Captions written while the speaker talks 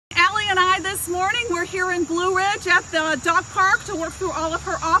this morning. We're here in Blue Ridge at the dog park to work through all of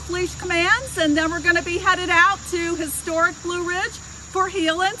her off-leash commands, and then we're going to be headed out to historic Blue Ridge for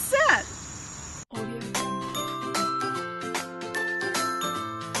heel and sit.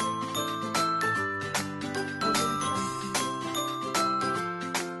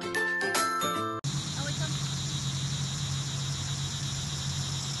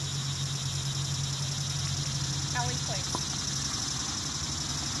 Allie, please.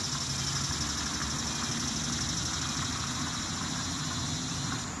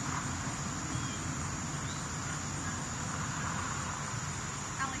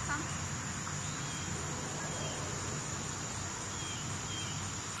 Allie, come.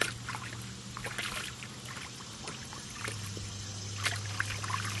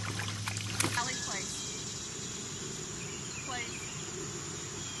 Allie, please. Please.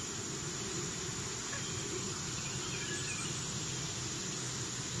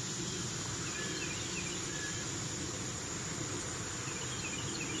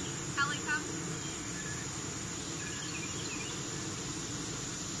 Allie, come.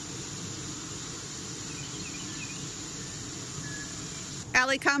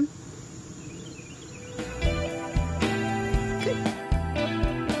 Allie, come.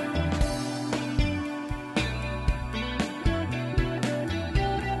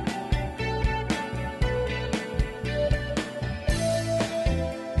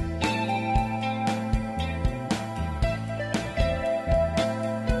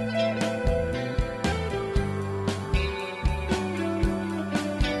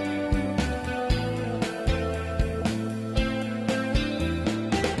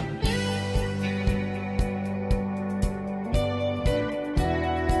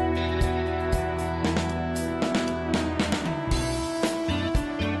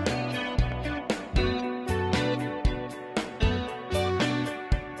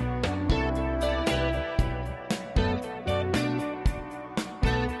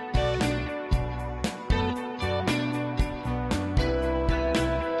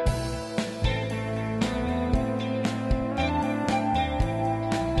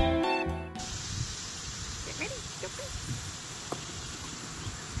 Get ready. Go first.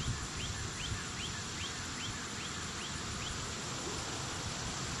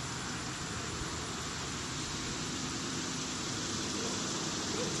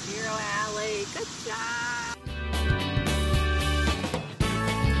 Good girl, Allie. Good job.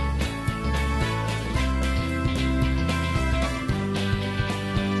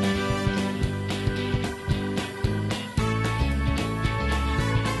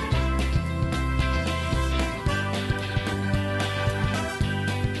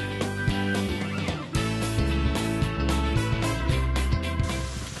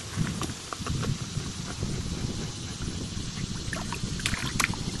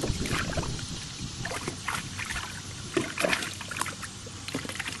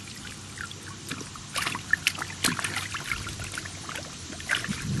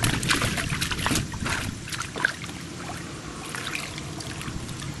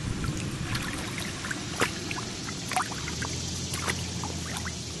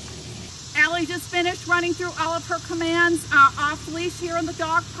 Allie just finished running through all of her commands off leash here in the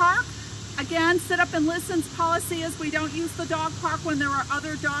dog park. Again, sit up and listen's policy is we don't use the dog park when there are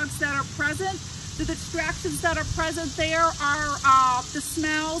other dogs that are present. The distractions that are present there are the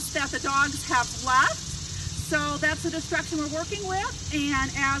smells that the dogs have left. So that's the distraction we're working with,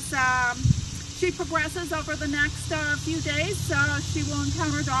 and as she progresses over the next few days, she will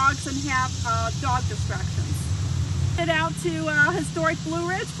encounter dogs and have dog distractions. Head out to historic Blue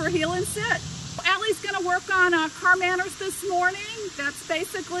Ridge for heel and sit. Allie's going to work on car manners this morning. That's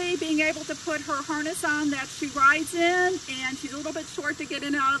basically being able to put her harness on that she rides in, and she's a little bit short to get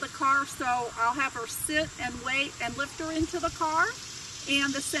in and out of the car, so I'll have her sit and wait and lift her into the car,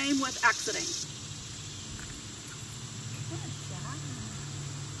 and the same with exiting.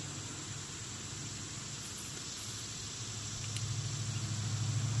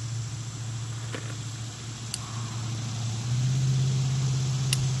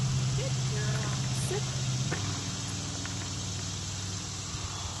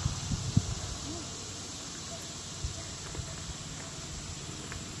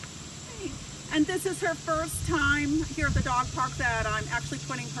 And this is her first time here at the dog park that I'm actually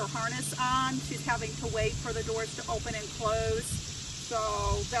putting her harness on. She's having to wait for the doors to open and close. So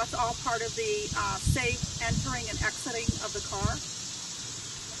that's all part of the safe entering and exiting of the car.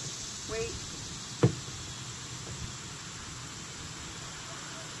 Wait.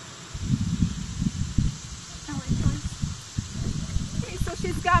 Ellie first. Okay, so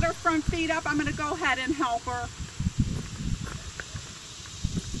she's got her front feet up. I'm going to go ahead and help her.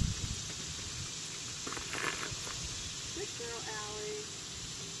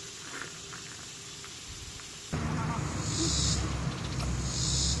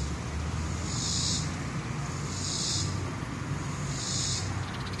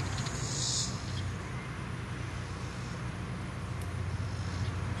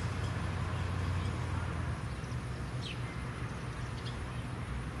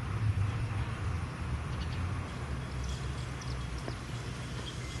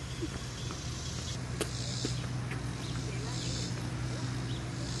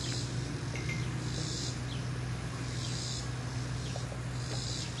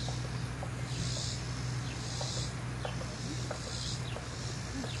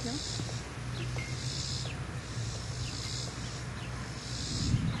 you.